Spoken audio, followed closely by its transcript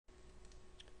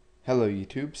Hello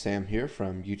YouTube, Sam here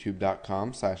from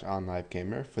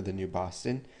youtube.com/onlivegamer for the new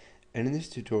Boston, and in this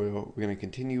tutorial we're going to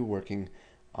continue working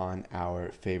on our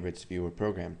favorites viewer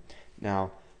program.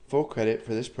 Now, full credit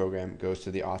for this program goes to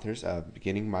the authors of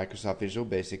Beginning Microsoft Visual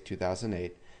Basic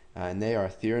 2008, and they are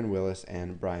Theron Willis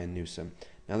and Brian Newsom.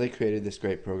 Now they created this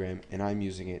great program and I'm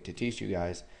using it to teach you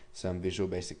guys some Visual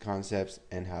Basic concepts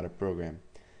and how to program.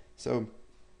 So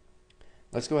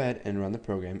let's go ahead and run the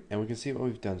program and we can see what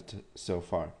we've done so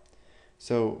far.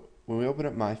 So when we open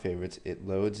up My Favorites, it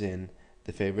loads in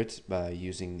the favorites by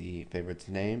using the favorites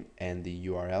name and the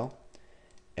URL,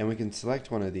 and we can select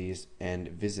one of these and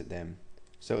visit them.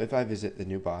 So if I visit the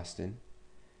new Boston,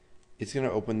 it's going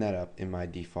to open that up in my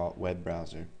default web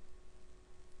browser.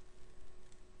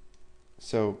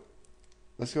 So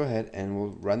let's go ahead and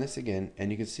we'll run this again,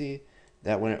 and you can see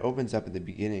that when it opens up at the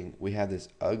beginning we have this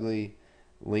ugly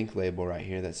link label right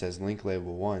here that says link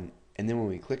label 1, and then when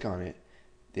we click on it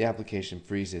the application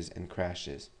freezes and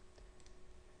crashes.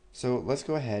 So let's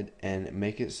go ahead and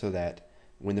make it so that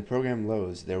when the program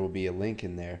loads there will be a link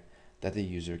in there that the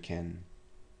user can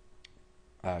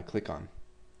click on.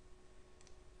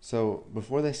 So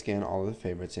before they scan all of the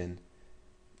favorites in,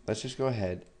 let's just go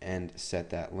ahead and set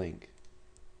that link.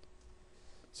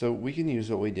 So we can use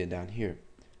what we did down here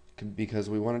because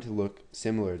we want it to look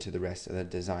similar to the rest of the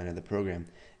design of the program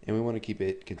and we want to keep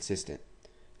it consistent.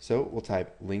 So we'll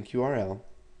type link URL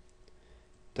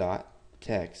dot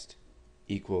text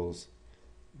equals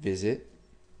visit,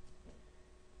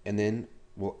 and then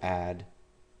we'll add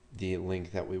the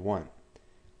link that we want.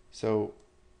 So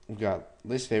we've got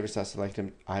list favorites.select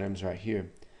items right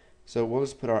here, so we'll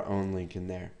just put our own link in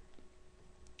there.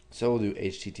 So we'll do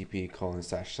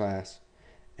http://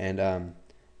 and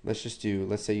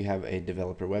let's say you have a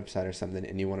developer website or something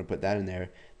and you want to put that in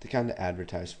there to kind of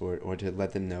advertise for it or to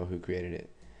let them know who created it.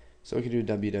 So we can do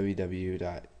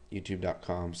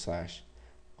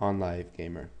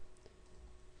www.youtube.com/onlivegamer,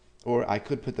 or I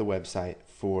could put the website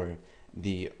for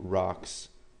the Rocks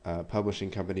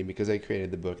publishing company because they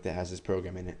created the book that has this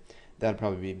program in it. That'd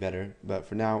probably be better, but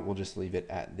for now we'll just leave it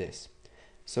at this.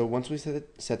 So once we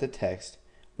set the text,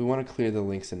 we want to clear the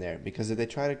links in there, because if they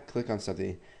try to click on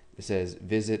something that says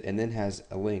visit and then has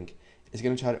a link, it's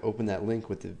going to try to open that link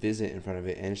with the visit in front of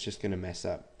it and it's just going to mess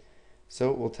up.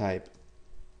 So we'll type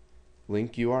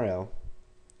link URL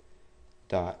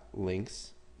dot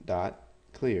links dot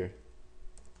clear,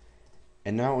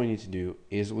 and now what we need to do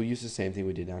is we'll use the same thing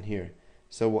we did down here.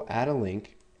 So we'll add a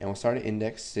link and we'll start at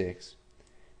index 6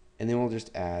 and then we'll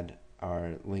just add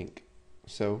our link.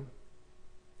 So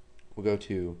we'll go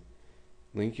to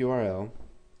link URL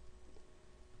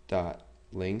dot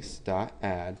links dot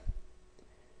add,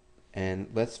 and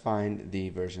let's find the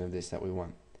version of this that we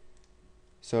want.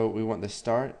 So we want the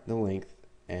start, the length,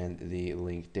 and the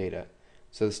link data.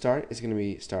 So the start is going to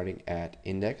be starting at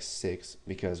index 6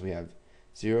 because we have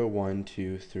 0, 1,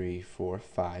 2, 3, 4,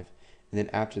 5, and then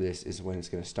after this is when it's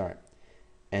going to start.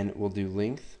 And we'll do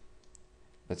length.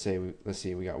 Let's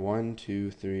see, we got 1, 2,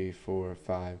 3, 4,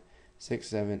 5, 6,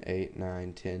 7, 8,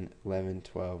 9, 10, 11,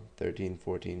 12, 13,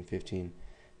 14, 15,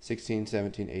 16,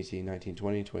 17, 18, 19,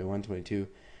 20, 21, 22,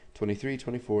 23,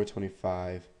 24,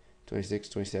 25, 26,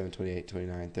 27, 28,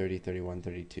 29, 30, 31,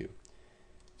 32.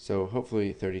 So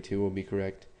hopefully 32 will be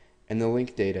correct. And the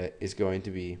link data is going to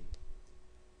be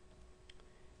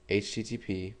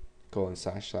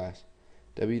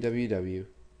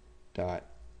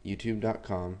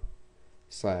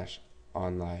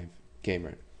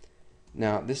http://www.youtube.com/onlivegamer.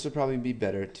 Now this would probably be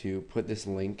better to put this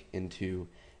link into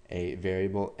a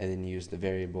variable and then use the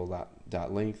variable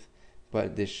dot length,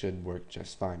 but this should work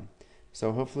just fine.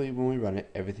 So hopefully when we run it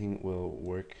everything will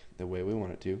work the way we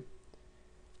want it to.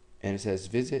 And it says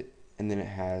visit and then it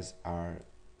has our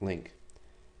link.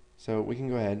 So we can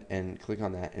go ahead and click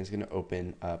on that and it's going to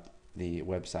open up the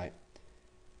website.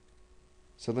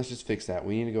 So let's just fix that.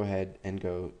 We need to go ahead and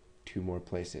go 2 more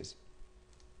places.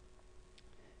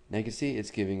 Now you can see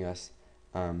it's giving us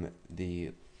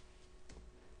the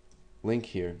link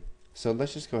here. So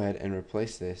let's just go ahead and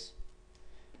replace this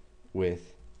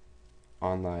with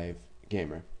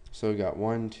OnLiveGamer. So we got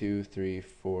 1, 2, 3,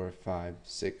 4, 5,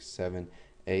 6, 7,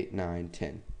 8, 9,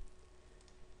 10.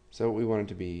 So we want it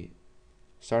to be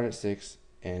start at 6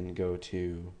 and go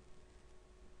to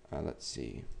let's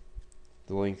see,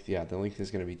 the length. Yeah, the length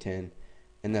is going to be 10,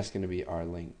 and that's going to be our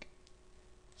link.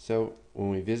 So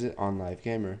when we visit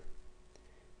OnLiveGamer,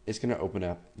 it's going to open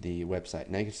up the website.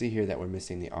 Now you can see here that we're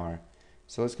missing the R.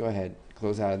 So let's go ahead,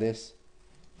 close out of this,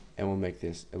 and we'll make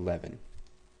this 11.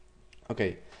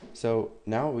 Okay, so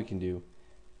now what we can do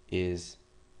is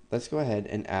let's go ahead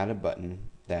and add a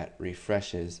button that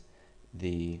refreshes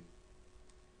the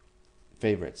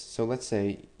favorites. So let's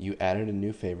say you added a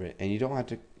new favorite and you don't want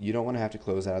to have to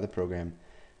close out of the program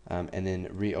and then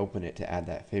reopen it to add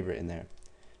that favorite in there.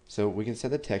 So we can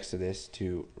set the text of this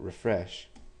to refresh,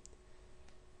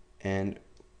 and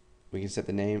we can set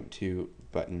the name to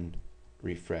button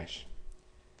refresh.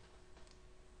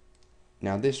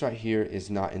 Now this right here is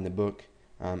not in the book.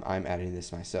 I'm adding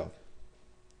this myself.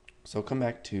 So come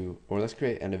back to, or let's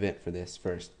create an event for this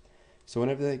first. So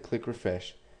whenever they click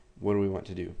refresh, what do we want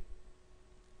to do?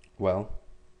 Well,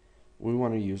 we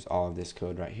want to use all of this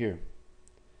code right here.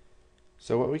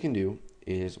 So what we can do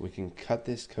is we can cut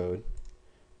this code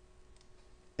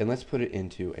and let's put it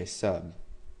into a sub.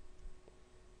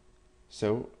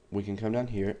 So we can come down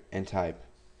here and type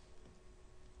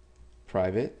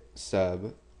private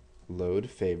sub load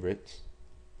favorites,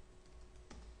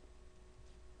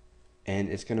 and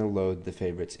it's going to load the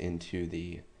favorites into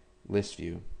the list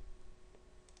view.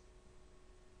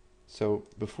 So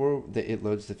before it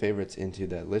loads the favorites into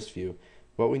the list view,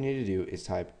 what we need to do is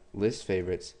type list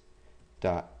favorites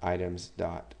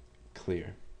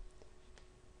 .items.clear.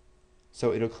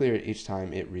 So it'll clear it each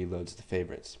time it reloads the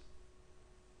favorites.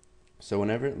 So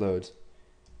whenever it loads,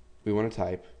 we want to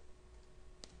type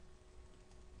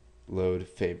load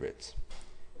favorites.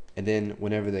 And then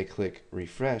whenever they click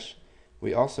refresh,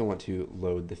 we also want to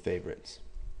load the favorites.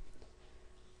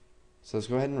 So let's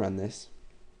go ahead and run this.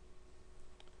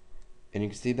 And you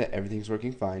can see that everything's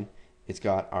working fine. It's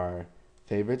got our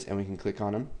favorites and we can click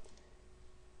on them.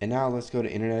 And now let's go to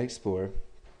Internet Explorer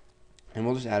and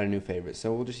we'll just add a new favorite.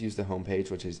 So we'll just use the home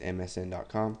page, which is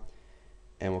msn.com,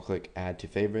 and we'll click add to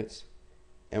favorites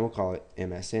and we'll call it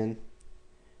MSN.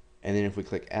 And then if we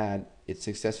click add, it's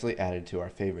successfully added to our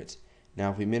favorites.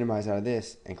 Now if we minimize out of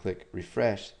this and click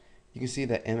refresh, you can see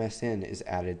that MSN is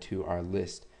added to our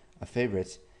list of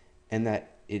favorites, and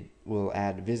that it will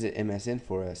add visit MSN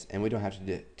for us, and we don't have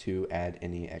to add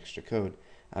any extra code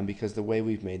because the way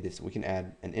we've made this, we can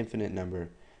add an infinite number,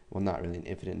 well, not really an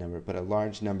infinite number, but a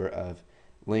large number of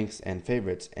links and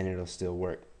favorites, and it'll still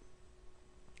work.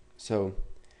 So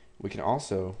we can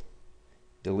also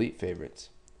delete favorites.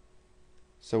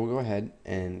 So we'll go ahead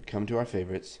and come to our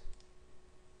favorites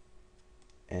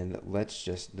and let's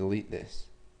just delete this.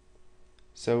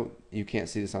 So you can't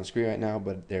see this on screen right now,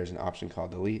 but there's an option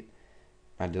called delete.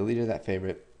 I deleted that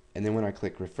favorite, and then when I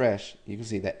click refresh, you can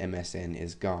see that MSN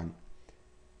is gone.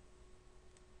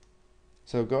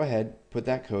 So go ahead, put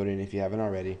that code in if you haven't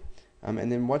already,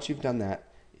 and then once you've done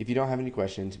that, if you don't have any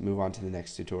questions, move on to the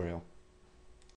next tutorial.